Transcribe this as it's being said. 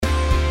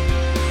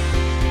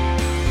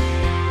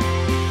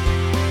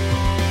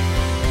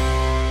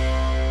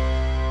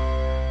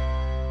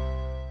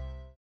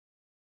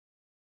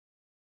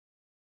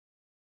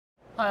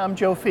Hi, I'm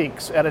Joe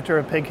Feeks, editor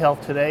of Pig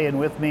Health Today, and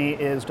with me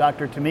is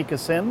Dr. Tamika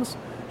Sims.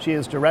 She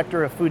is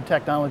Director of Food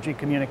Technology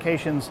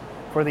Communications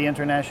for the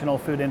International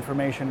Food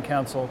Information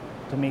Council.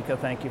 Tamika,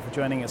 thank you for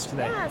joining us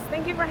today. Yes,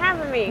 thank you for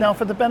having me. Now,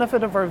 for the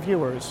benefit of our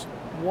viewers,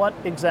 what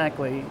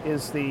exactly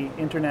is the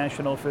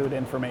International Food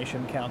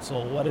Information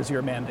Council? What is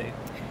your mandate?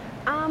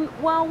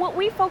 Well, what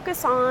we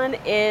focus on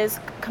is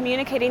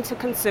communicating to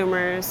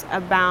consumers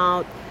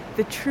about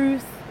the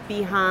truth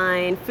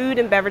behind food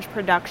and beverage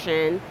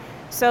production.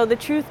 So the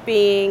truth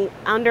being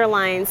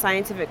underlying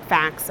scientific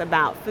facts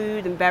about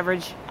food and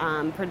beverage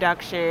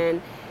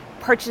production,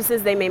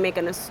 purchases they may make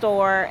in a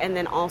store, and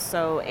then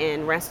also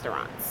in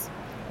restaurants.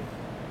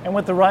 And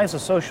with the rise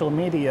of social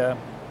media,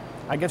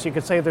 I guess you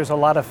could say there's a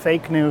lot of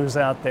fake news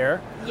out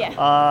there.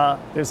 Yeah.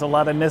 There's a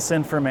lot of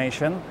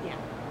misinformation. Yeah.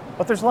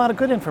 But there's a lot of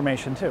good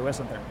information too,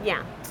 isn't there?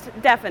 Yeah,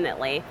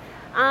 definitely.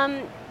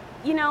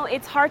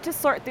 It's hard to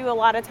sort through a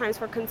lot of times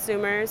for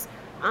consumers.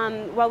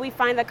 While we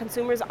find that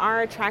consumers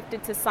are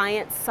attracted to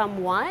science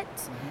somewhat,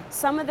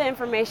 some of the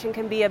information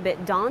can be a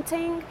bit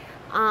daunting,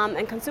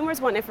 and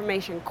consumers want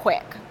information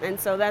quick. And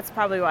so that's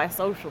probably why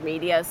social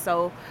media is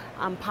so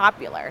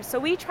popular. So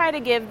we try to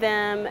give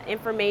them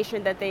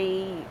information that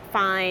they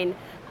find,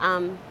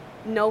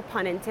 no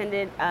pun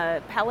intended,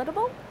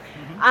 palatable.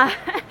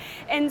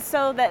 And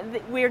so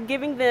that we're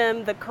giving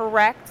them the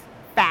correct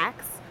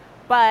facts,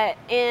 but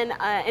in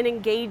an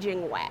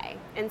engaging way.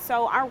 And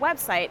so our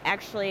website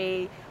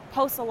actually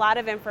posts a lot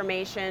of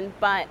information,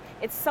 but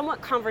it's somewhat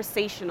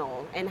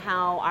conversational in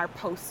how our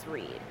posts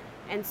read.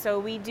 And so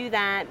we do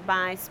that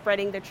by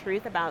spreading the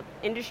truth about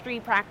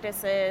industry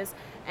practices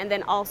and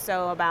then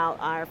also about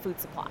our food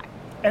supply.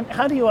 And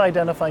how do you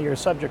identify your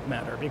subject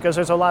matter? Because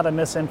there's a lot of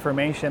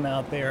misinformation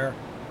out there.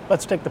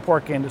 Let's take the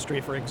pork industry,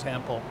 for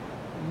example.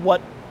 What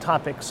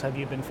topics have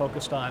you been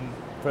focused on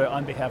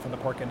behalf of the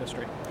pork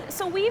industry?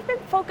 So we've been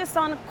focused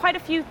on quite a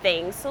few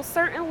things. So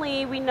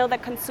certainly we know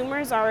that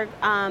consumers are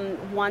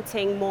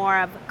wanting more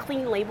of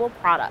clean label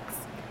products.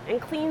 And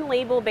clean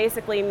label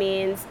basically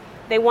means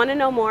they want to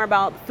know more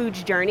about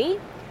food's journey,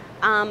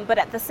 but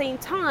at the same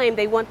time,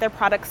 they want their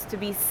products to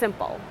be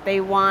simple. They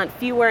want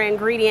fewer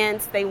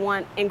ingredients. They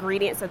want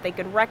ingredients that they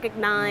could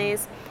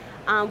recognize.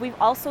 We've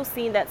also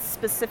seen that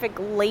specific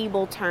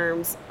label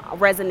terms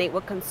resonate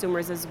with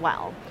consumers as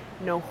well.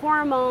 No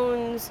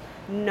hormones,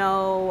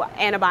 no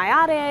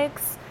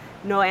antibiotics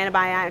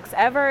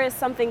ever is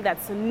something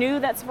that's new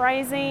that's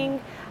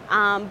rising.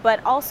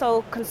 But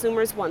also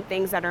consumers want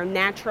things that are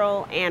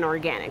natural and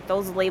organic.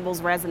 Those labels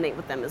resonate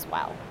with them as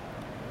well.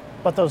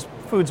 But those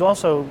foods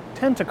also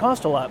tend to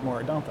cost a lot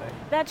more, don't they?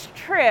 That's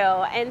true.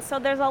 And so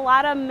there's a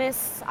lot of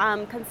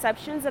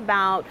misconceptions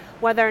about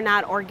whether or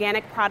not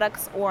organic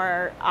products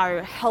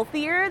are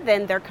healthier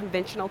than their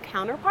conventional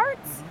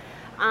counterparts.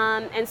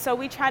 And so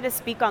we try to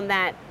speak on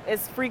that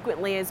as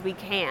frequently as we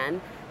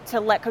can to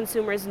let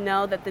consumers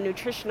know that the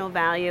nutritional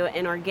value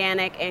in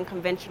organic and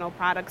conventional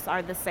products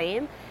are the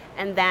same,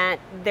 and that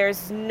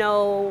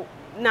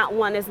not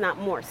one is not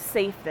more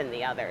safe than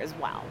the other as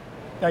well.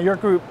 Now, your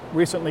group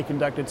recently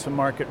conducted some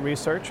market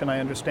research, and I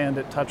understand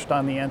it touched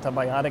on the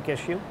antibiotic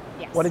issue.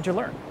 Yes. What did you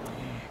learn?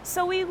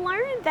 So we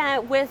learned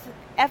that with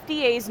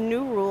FDA's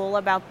new rule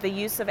about the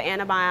use of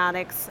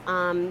antibiotics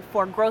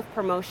for growth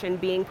promotion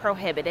being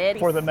prohibited.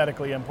 For the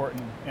medically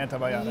important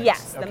antibiotics?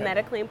 Yes, okay. The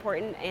medically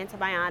important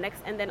antibiotics,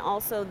 and then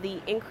also the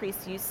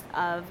increased use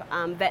of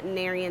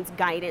veterinarians'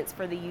 guidance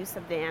for the use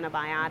of the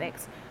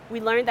antibiotics.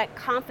 We learned that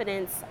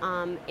confidence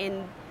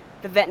in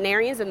the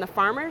veterinarians and the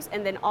farmers,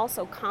 and then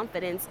also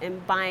confidence in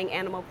buying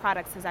animal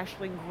products has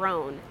actually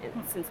grown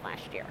since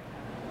last year.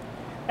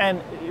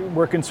 And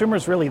were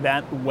consumers really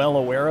that well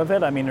aware of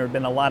it? I mean, there have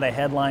been a lot of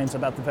headlines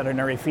about the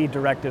veterinary feed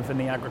directive in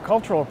the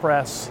agricultural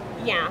press.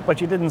 Yeah.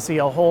 But you didn't see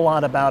a whole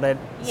lot about it,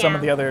 some Yeah.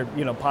 of the other,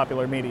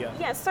 popular media.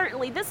 Yeah,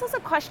 certainly. This is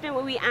a question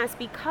that we ask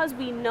because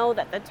we know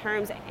that the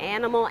terms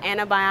animal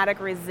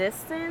antibiotic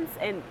resistance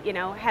and,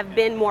 have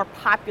been more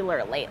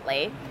popular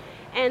lately.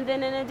 And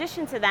then in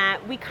addition to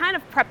that, we kind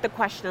of prepped the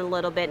question a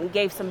little bit and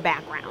gave some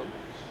background.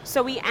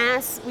 So we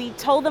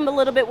told them a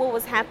little bit what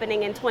was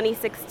happening in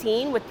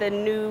 2016 with the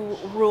new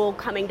rule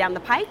coming down the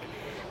pike.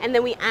 And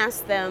then we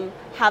asked them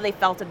how they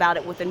felt about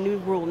it with the new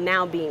rule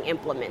now being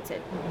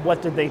implemented.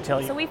 What did they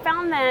tell you? So we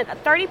found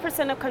that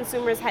 30% of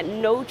consumers had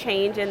no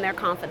change in their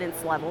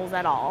confidence levels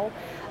at all.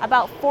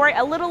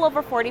 A little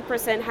over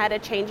 40% had a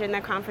change in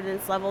their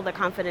confidence level. The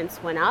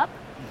confidence went up.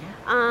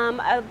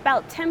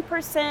 About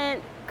 10%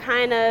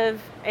 kind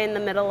of in the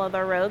middle of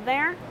the road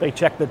there. They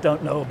check the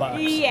don't know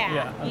box.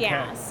 Yeah.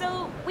 Okay.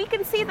 So we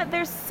can see that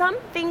there's some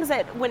things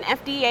that when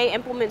FDA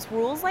implements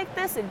rules like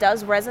this, it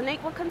does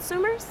resonate with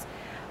consumers.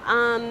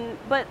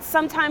 But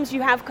sometimes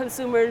you have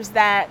consumers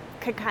that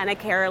could kind of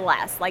care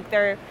less. Like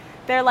they're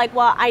like,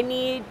 well, I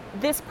need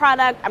this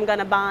product, I'm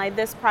gonna buy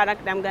this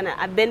product,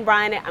 I've been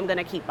buying it, I'm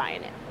gonna keep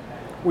buying it.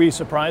 Were you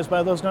surprised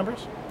by those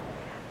numbers?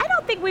 I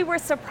don't think we were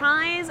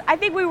surprised. I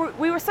think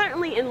we were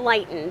certainly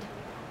enlightened.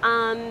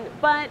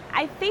 But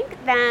I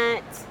think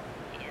that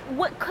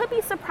what could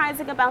be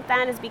surprising about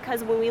that is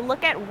because when we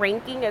look at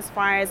ranking as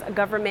far as a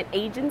government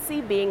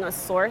agency being a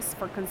source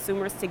for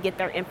consumers to get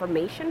their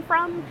information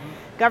from,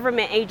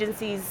 government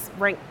agencies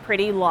rank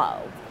pretty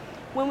low.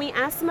 When we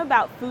ask them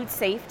about food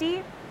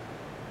safety,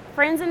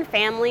 friends and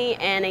family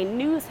and a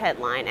news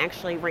headline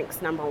actually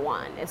ranks number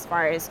one as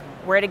far as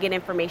where to get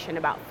information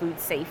about food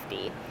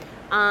safety.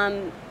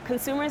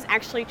 Consumers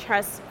actually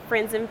trust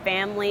friends and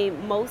family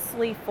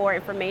mostly for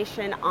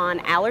information on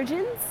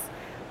allergens,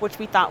 which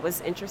we thought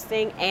was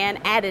interesting,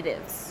 and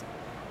additives.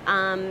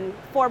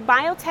 For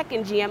biotech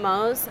and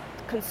GMOs,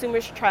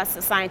 consumers trust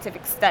a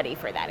scientific study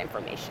for that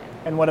information.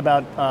 And what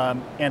about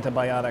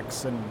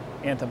antibiotics and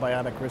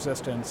antibiotic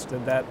resistance?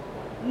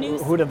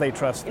 Who do they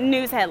trust?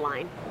 News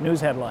headline.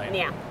 News headline?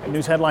 Yeah. A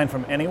news headline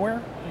from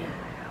anywhere?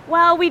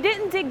 Well, we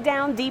didn't dig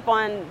down deep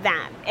on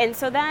that. And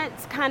so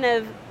that's kind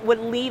of would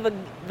leave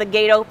the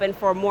gate open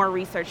for more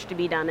research to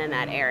be done in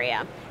that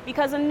area.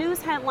 Because a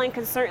news headline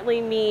can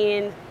certainly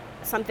mean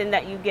something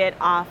that you get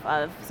off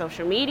of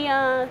social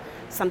media,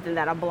 something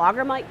that a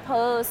blogger might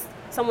post,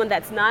 someone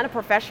that's not a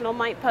professional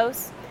might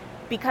post,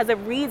 because it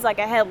reads like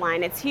a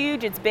headline. It's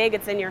huge, it's big,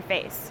 it's in your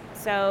face.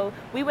 So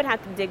we would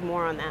have to dig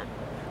more on that.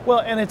 Well,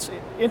 and it's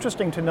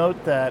interesting to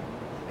note that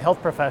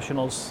health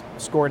professionals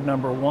scored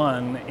number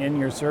one in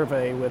your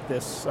survey with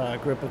this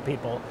group of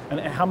people. And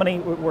how many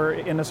were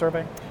in the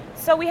survey?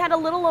 So we had a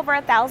little over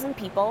 1,000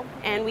 people,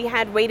 and we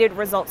had weighted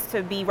results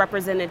to be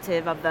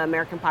representative of the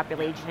American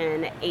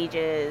population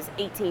ages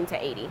 18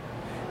 to 80.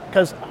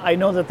 Because I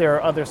know that there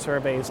are other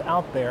surveys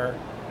out there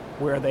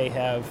where they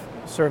have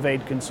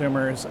surveyed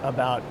consumers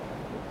about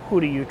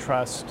who do you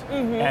trust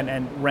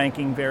and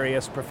ranking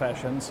various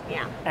professions.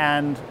 Yeah.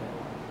 And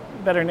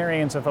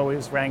veterinarians have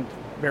always ranked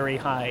very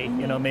high,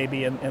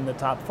 maybe in the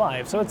top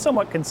 5. So it's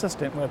somewhat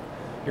consistent with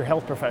your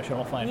health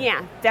professional finding.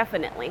 Yeah,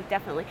 definitely.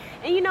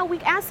 And we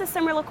asked a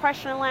similar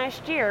question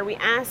last year. We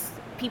asked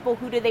people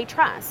who do they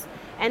trust?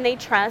 And they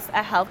trust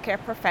a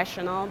healthcare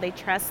professional, they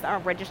trust a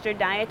registered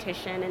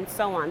dietitian, and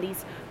so on.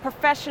 These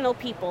professional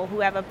people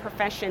who have a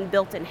profession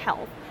built in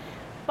health.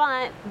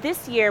 But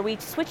this year we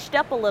switched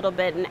up a little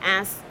bit and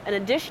asked an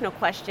additional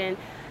question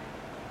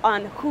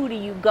on who do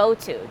you go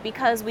to,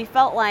 because we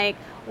felt like,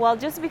 well,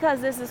 just because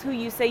this is who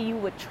you say you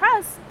would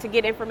trust to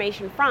get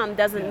information from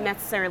doesn't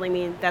necessarily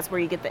mean that's where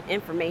you get the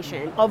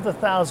information. Of the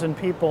 1,000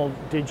 people,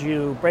 did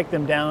you break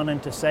them down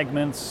into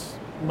segments,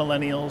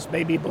 millennials,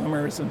 baby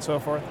boomers, and so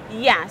forth?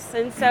 Yes,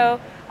 and so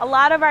a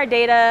lot of our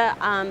data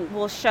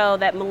will show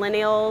that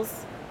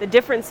millennials, the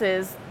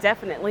differences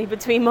definitely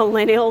between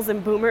millennials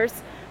and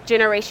boomers,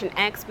 Generation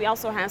X. We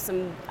also have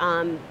some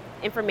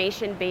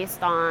information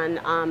based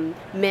on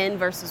men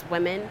versus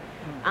women.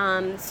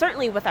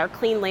 Certainly with our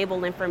clean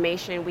label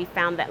information, we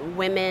found that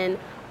women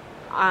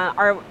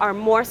are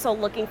more so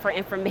looking for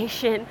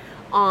information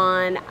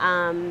on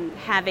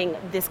having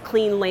this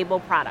clean label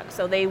product.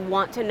 So they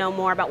want to know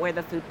more about where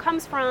the food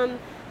comes from,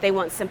 they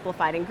want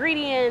simplified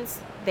ingredients,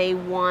 they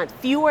want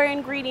fewer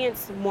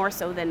ingredients more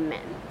so than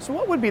men. So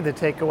what would be the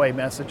takeaway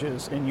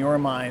messages in your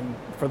mind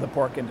for the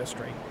pork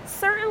industry?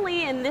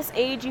 Certainly in this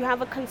age you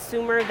have a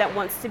consumer that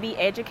wants to be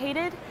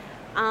educated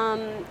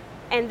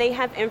and they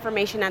have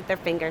information at their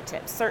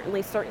fingertips.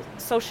 Certainly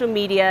social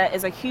media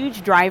is a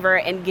huge driver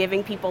in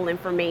giving people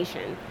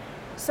information.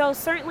 So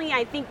certainly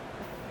I think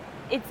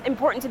it's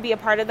important to be a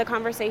part of the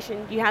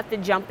conversation. You have to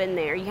jump in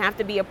there. You have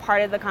to be a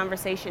part of the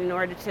conversation in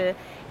order to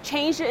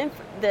change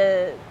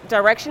the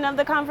direction of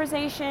the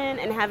conversation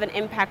and have an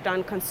impact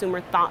on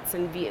consumer thoughts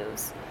and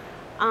views.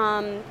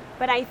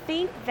 But I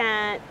think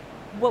that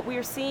what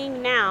we're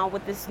seeing now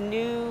with this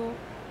new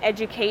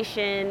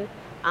education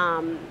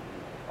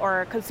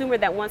or a consumer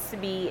that wants to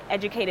be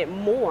educated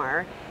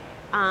more,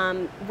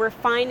 we're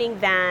finding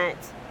that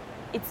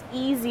it's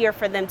easier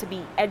for them to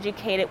be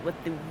educated with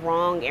the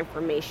wrong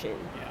information.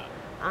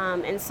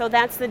 And so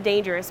that's the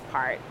dangerous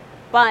part.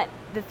 But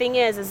the thing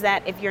is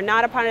that if you're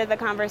not a part of the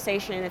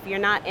conversation, if you're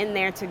not in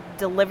there to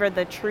deliver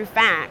the true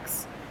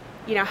facts,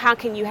 how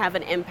can you have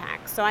an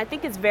impact? So I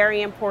think it's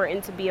very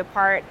important to be a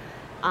part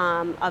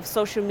of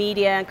social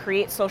media,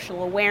 create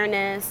social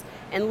awareness,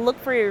 and look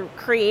for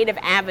creative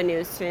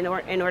avenues in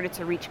order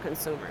to reach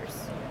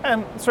consumers.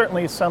 And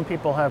certainly some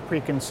people have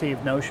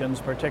preconceived notions,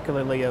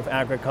 particularly of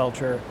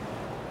agriculture.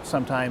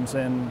 Sometimes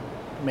in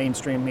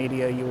mainstream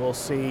media you will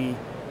see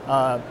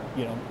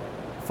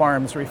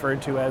farms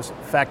referred to as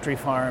factory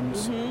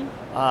farms,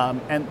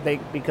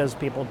 and because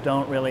people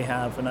don't really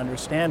have an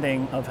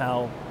understanding of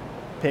how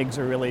pigs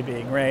are really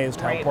being raised,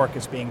 how pork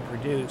is being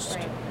produced.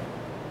 Right.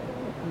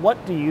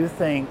 What do you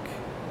think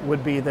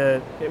would be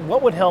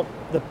what would help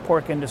the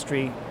pork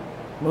industry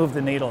move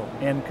the needle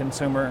in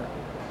consumer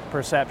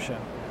perception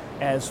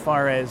as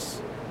far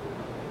as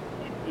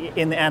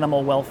in the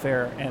animal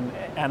welfare and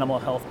animal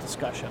health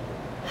discussion?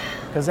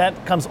 Because that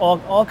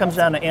all comes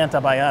down to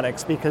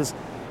antibiotics, because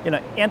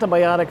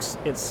antibiotics,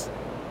 it's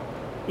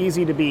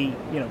easy to be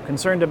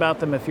concerned about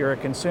them if you're a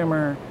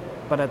consumer,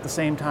 but at the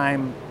same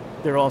time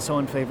they're also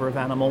in favor of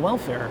animal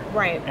welfare.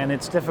 Right. And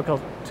it's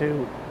difficult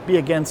to be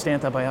against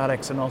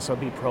antibiotics and also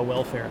be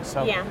pro-welfare.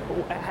 So Yeah.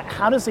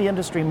 How does the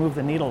industry move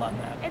the needle on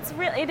that?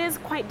 It is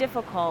quite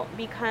difficult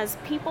because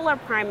people are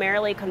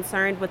primarily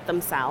concerned with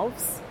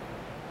themselves,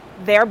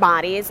 their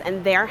bodies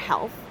and their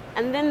health,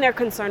 and then they're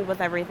concerned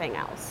with everything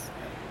else.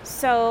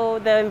 So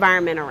the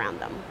environment around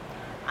them.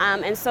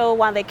 And so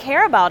while they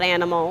care about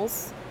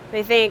animals,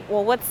 they think,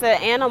 well, what's the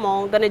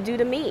animal going to do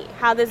to me?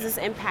 How does this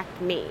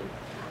impact me?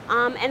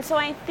 And so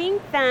I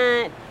think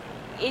that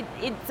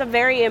it's a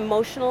very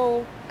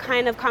emotional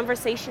kind of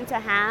conversation to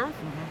have.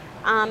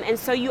 Mm-hmm. And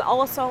so you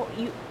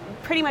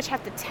pretty much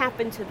have to tap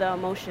into the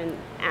emotion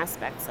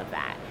aspects of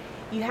that.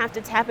 You have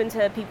to tap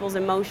into people's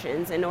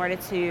emotions in order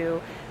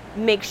to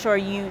make sure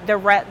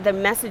the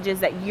messages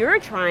that you're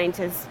trying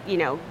to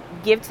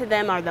give to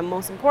them are the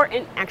most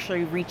important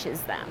actually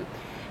reaches them.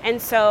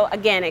 And so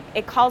again,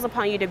 it calls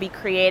upon you to be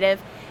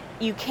creative.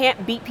 You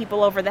can't beat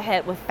people over the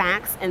head with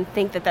facts and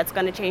think that that's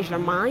going to change their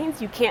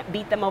minds. You can't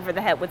beat them over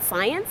the head with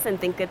science and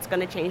think it's going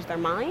to change their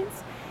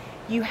minds.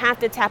 You have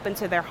to tap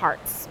into their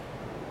hearts.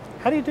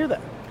 How do you do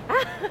that?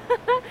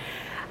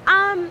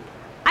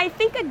 I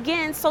think,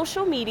 again,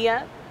 social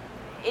media,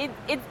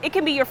 it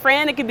can be your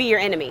friend, it can be your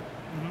enemy.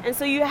 Mm-hmm. And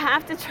so you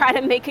have to try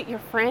to make it your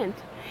friend.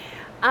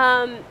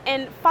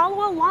 And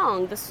follow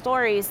along the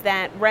stories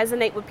that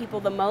resonate with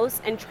people the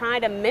most and try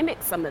to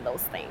mimic some of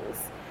those things.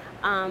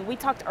 We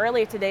talked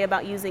earlier today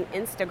about using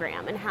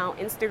Instagram and how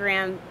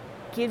Instagram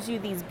gives you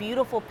these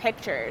beautiful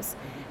pictures.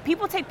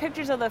 People take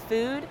pictures of the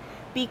food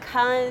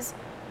because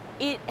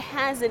it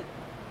has an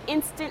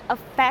instant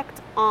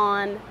effect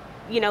on,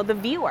 the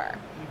viewer.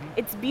 Mm-hmm.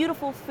 It's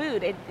beautiful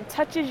food. It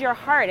touches your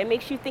heart. It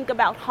makes you think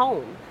about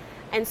home.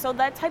 And so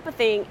that type of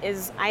thing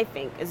I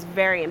think is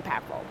very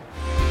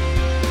impactful.